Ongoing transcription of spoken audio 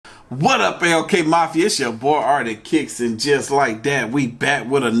What up, LK Mafia? It's your boy Artofkickz, and just like that, we back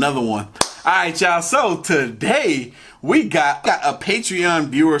with another one. Alright, y'all, so today we got a Patreon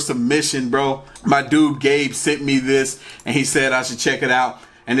viewer submission, bro. My dude Gabe sent me this, and he said I should check it out.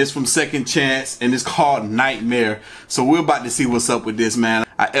 And it's from Seckond Chaynce, and it's called Nightmare. So we're about to see what's up with this, man.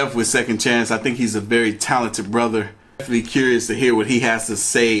 I F with Seckond Chaynce. I think he's a very talented brother. Definitely curious to hear what he has to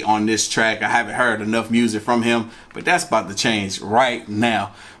say on this track. I haven't heard enough music from him, but that's about to change right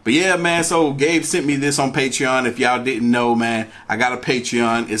now. But yeah, man, so Gabe sent me this on Patreon. If y'all didn't know, man, I got a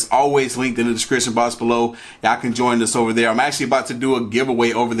Patreon. It's always linked in the description box below. Y'all can join us over there. I'm actually about to do a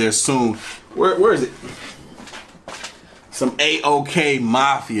giveaway over there soon. Where is it? Some A.O.K.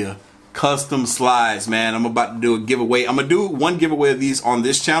 Mafia custom slides, man. I'm about to do a giveaway. I'm gonna do one giveaway of these on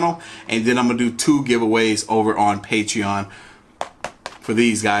this channel, and then I'm gonna do 2 giveaways over on Patreon for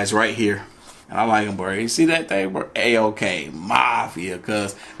these guys right here. And I like them, bro. You see that thing, bro? A.O.K. Mafia,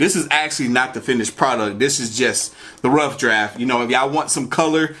 cause this is actually not the finished product. This is just the rough draft. You know, if y'all want some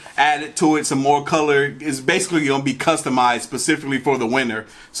color added to it, some more color, it's basically gonna be customized specifically for the winner.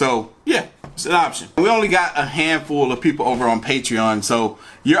 So yeah, it's an option. We only got a handful of people over on Patreon, so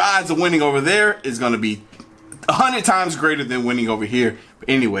your odds of winning over there is gonna be 100 times greater than winning over here. But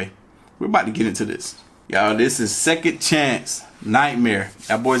anyway, we're about to get into this. Y'all, this is Seckond Chaynce, Nightmare.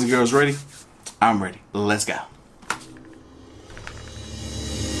 Y'all boys and girls ready? I'm ready. Let's go.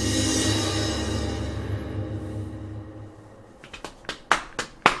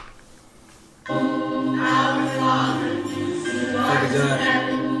 Father God, I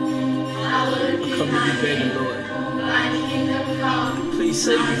come to you begging, Lord. Please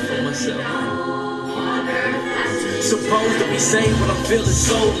save me from myself. Supposed to be saved, but I'm feeling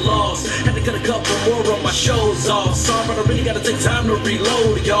so lost. Had to cut a couple more on my shows off. Sorry, but I really gotta take time to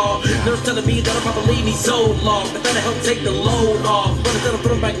reload, y'all. Nurse telling me that I probably need so long, but that'll help take the load off. But instead of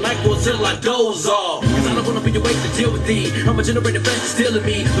putting back NyQuil till I doze off. Cause I don't wanna be awake to deal with thee. I'm a generated flesh is stealing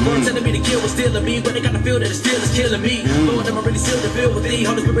me. The Lord telling me to kill was stealing me, but they gotta feel that it still is killing me. Lord, am I really sealed to feel with thee?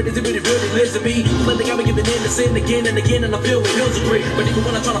 Holy Spirit is really lives in me. But they got me giving in to sin again and again, and I feel with guilt agree. But even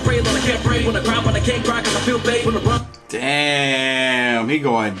when I try to pray, Lord, I can't pray. When I cry, but I can't cry, cause I feel bad when I run. Damn, he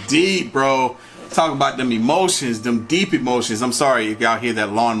going deep, bro. Talk about them emotions, them deep emotions. I'm sorry if y'all hear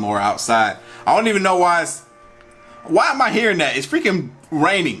that lawnmower outside. I don't even know why am I hearing that? It's freaking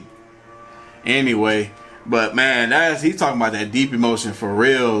raining. Anyway, but man, he's talking about that deep emotion for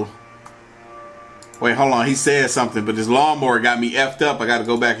real. Wait, hold on. He said something, but this lawnmower got me effed up. I got to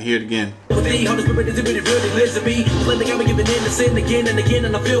go back and hear it again. Holy Spirit is really lives in me. When they got me giving in to sin again and again,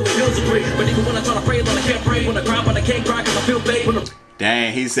 and I feel with guilt agree. But even when I try to pray, Lord, I can't pray. When I cry, but I can't cry, cause I feel bad.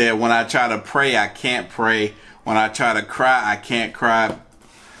 Dang, he said, when I try to pray, I can't pray. When I try to cry, I can't cry.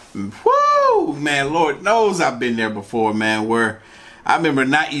 Woo! Man, Lord knows I've been there before, man, where I remember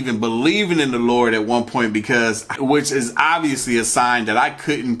not even believing in the Lord at one point, because, which is obviously a sign that I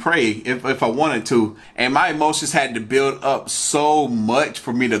couldn't pray if I wanted to. And my emotions had to build up so much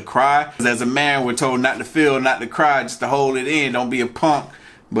for me to cry. As a man, we're told not to feel, not to cry, just to hold it in. Don't be a punk.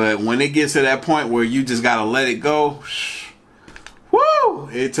 But when it gets to that point where you just got to let it go, woo!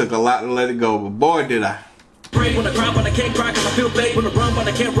 It took a lot to let it go, but boy, did I. Pray when I cry, but I can't cry, cause I feel bad. When I run, but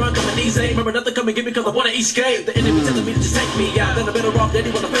I can't run, cause my knees ain't. Remember nothing come and get me, cause I wanna escape. The enemy telling me to just take me out. Then I'm better off than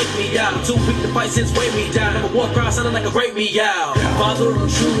he wanna fake me out. I'm too weak to fight since weigh me down. I'm a war cry, sounding like a great me out. Father, I'm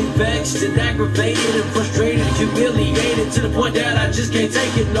truly vexed and aggravated and frustrated and humiliated to the point that I just can't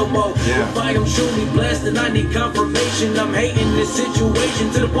take it no more. If I am truly blessed and I need confirmation, I'm hating this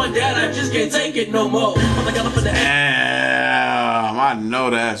situation to the point that I just can't take it no more. Father God, I'm for the I know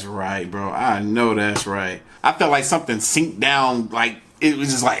that's right, bro. I know that's right. I felt like something sinked down, like it was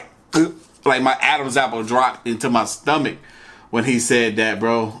just like my Adam's apple dropped into my stomach when he said that,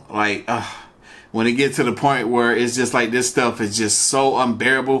 bro. Like, when it gets to the point where it's just like this stuff is just so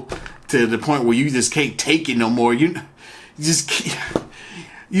unbearable to the point where you just can't take it no more. You just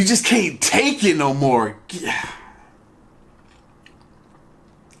can't take it no more.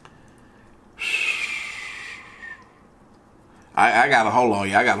 I gotta hold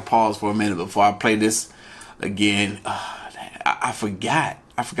on, I gotta pause for a minute before I play this again. I forgot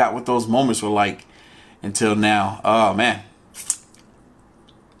what those moments were like until now. Oh man.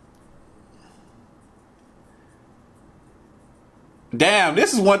 Damn,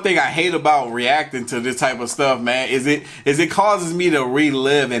 this is one thing I hate about reacting to this type of stuff, man. Is it causes me to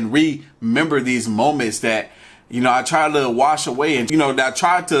relive and remember these moments that, you know, I try to wash away and, you know, that I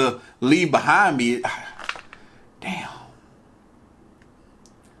try to leave behind me. Damn.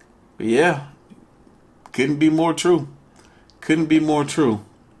 But yeah, couldn't be more true. Couldn't be more true.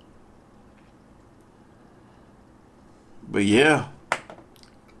 But yeah.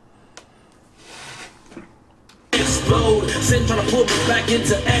 explode. Sin trying to pull me back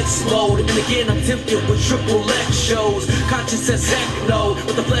into X mode. And again, I'm tempted with triple X shows. Conscience says heck no,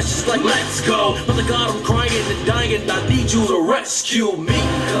 but the flesh is like, let's go. But the God, I'm crying and dying, I need you to rescue me.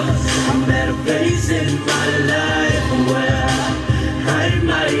 Cause I'm at a place in my life where I'm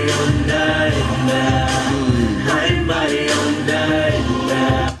my own nightmare. I'm my own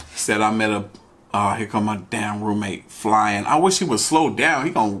nightmare. He said I'm at a, here come my damn roommate flying. I wish he would slow down.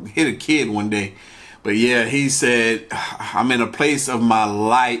 He gonna hit a kid one day. But yeah, he said, I'm in a place of my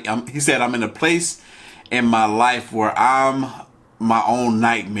life. He said, I'm in a place in my life where I'm my own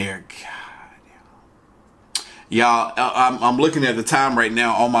nightmare. God. Y'all, I'm looking at the time right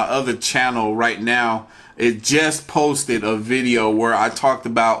now on my other channel right now. It just posted a video where I talked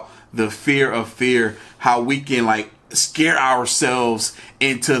about the fear of fear, how we can like scare ourselves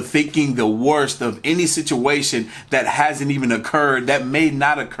into thinking the worst of any situation that hasn't even occurred, that may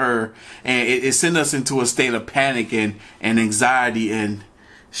not occur, and it sent us into a state of panic and anxiety. And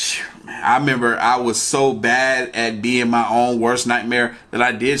man, I remember I was so bad at being my own worst nightmare that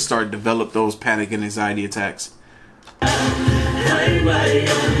I did start to develop those panic and anxiety attacks. I'm my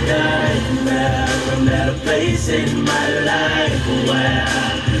own nightmare. I'm at a place in my life where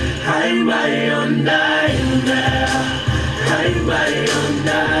I'm my own nightmare. I'm my own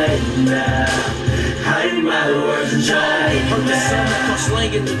nightmare. I'm my worst nightmare. Heard the sound of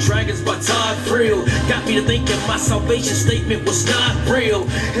slanging the dragons by Todd Friel. Got me to thinking my salvation statement was not real,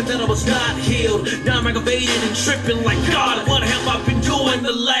 and that I was not healed. Now I'm aggravated and tripping like, God, what have I been doing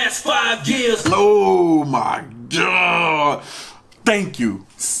the last 5 years? Oh my God. Thank you,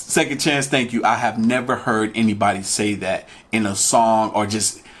 Seckond Chaynce. Thank you. I have never heard anybody say that in a song or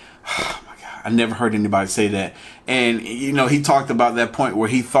just, oh my God, I never heard anybody say that. And, you know, he talked about that point where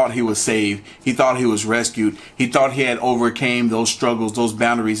he thought he was saved. He thought he was rescued. He thought he had overcame those struggles, those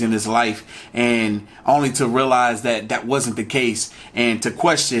boundaries in his life. And only to realize that that wasn't the case. And to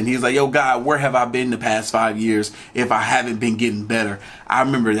question, he's like, yo, God, where have I been the past 5 years if I haven't been getting better? I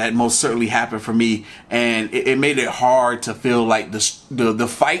remember that most certainly happened for me. And it made it hard to feel like the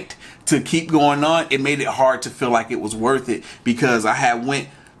fight to keep going on. It made it hard to feel like it was worth it, because I had went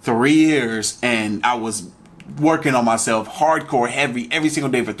 3 years and I was working on myself hardcore heavy every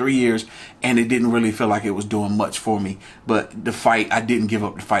single day for 3 years, and it didn't really feel like it was doing much for me. But the fight, I didn't give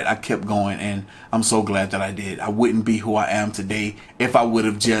up the fight. I kept going, and I'm so glad that I did. I wouldn't be who I am today if I would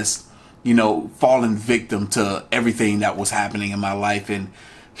have just, you know, fallen victim to everything that was happening in my life. And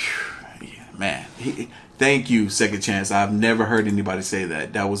yeah, man, thank you, Seckond Chaynce. I've never heard anybody say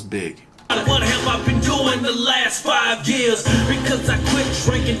that. That was big. What have I been doing the last 5 years? Because I quit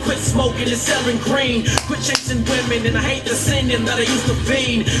drinking, quit smoking and selling green, quit chasing women, and I hate the sinning that I used to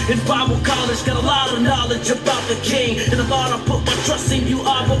fiend. In Bible college, got a lot of knowledge about the King, and I thought I put my trust in you,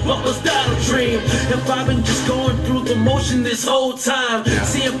 Abba, but was that a dream? If I've been just going through the motion this whole time,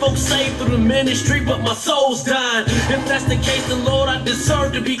 seeing folks saved through the ministry, but my soul's dying. If that's the case, then Lord, I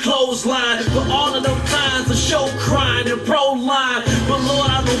deserve to be clotheslined for all of those times of show crying and pro-line. But Lord,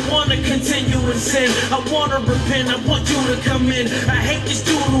 I don't want to continue in sin. I want to repent. I want you to come in. I hate this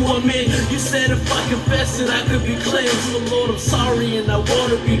doodle I'm in. You said if I confess it, I could be cleansed. So Lord, I'm sorry and I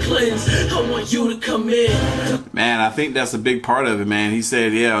want to be cleansed. I want you to come in. Man, I think that's a big part of it, man. He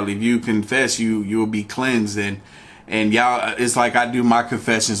said, yeah, if you confess, you'll be cleansed. And y'all, it's like I do my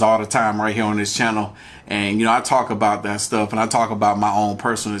confessions all the time right here on this channel. And, you know, I talk about that stuff, and I talk about my own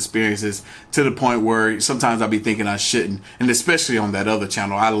personal experiences to the point where sometimes I'll be thinking I shouldn't. And especially on that other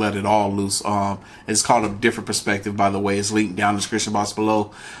channel, I let it all loose. It's called A Different Perspective, by the way. It's linked down in the description box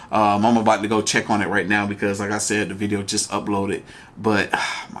below. I'm about to go check on it right now because, like I said, the video just uploaded. But,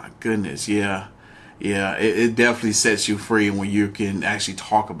 my goodness, yeah. Yeah, it definitely sets you free when you can actually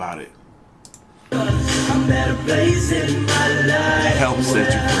talk about it. I'm at a place in my life. It helps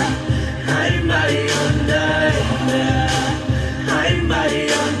set you free. I'm my own nightmare. I'm my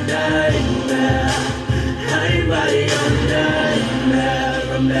own nightmare. I'm my own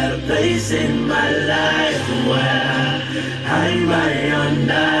nightmare. I'm at a place in my life where I'm my own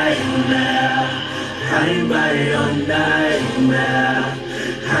nightmare. I'm my own nightmare.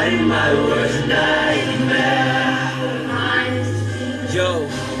 I'm my worst nightmare. Yo,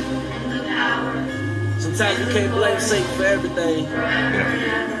 sometimes we can't blame Satan for everything.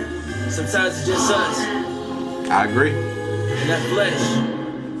 Yeah. Sometimes it's just us. I agree. And that flesh.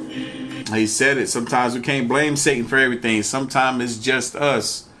 He said it. Sometimes we can't blame Satan for everything. Sometimes it's just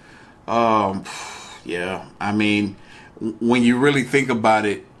us. Yeah. I mean, when you really think about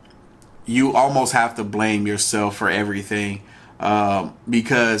it, you almost have to blame yourself for everything.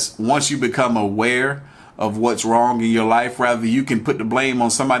 Because once you become aware of what's wrong in your life, rather you can put the blame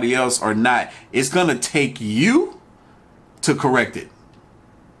on somebody else or not, it's going to take you to correct it.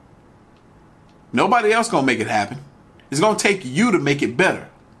 Nobody else gonna make it happen. It's gonna take you to make it better.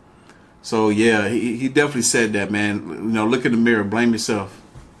 So yeah, he definitely said that, man. You know, look in the mirror, blame yourself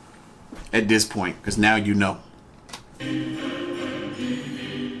at this point, because now you know.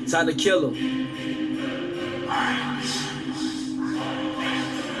 Time to kill him.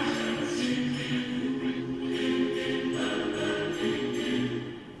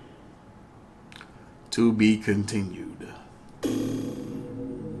 To be continued.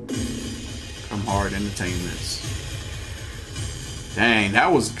 From H.A.R.D Entertainments. Dang,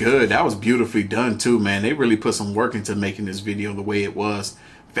 that was good. That was beautifully done too, man. They really put some work into making this video the way it was.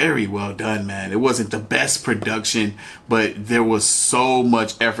 Very well done, man. It wasn't the best production, but there was so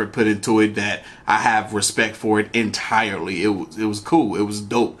much effort put into it that I have respect for it entirely. It was cool. It was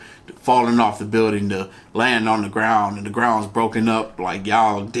dope. Falling off the building to land on the ground and the ground's broken up. Like,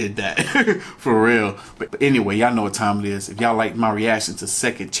 y'all did that for real. But anyway, y'all know what time it is. If y'all like my reaction to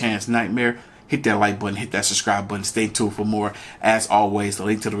Seckond Chaynce Nightmare, hit that like button, hit that subscribe button, stay tuned for more. As always, the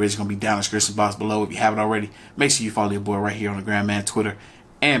link to the video is going to be down in the description box below. If you haven't already, make sure you follow your boy right here on the Gram Man, Twitter,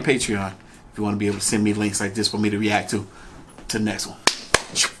 and Patreon if you want to be able to send me links like this for me to react to the next one.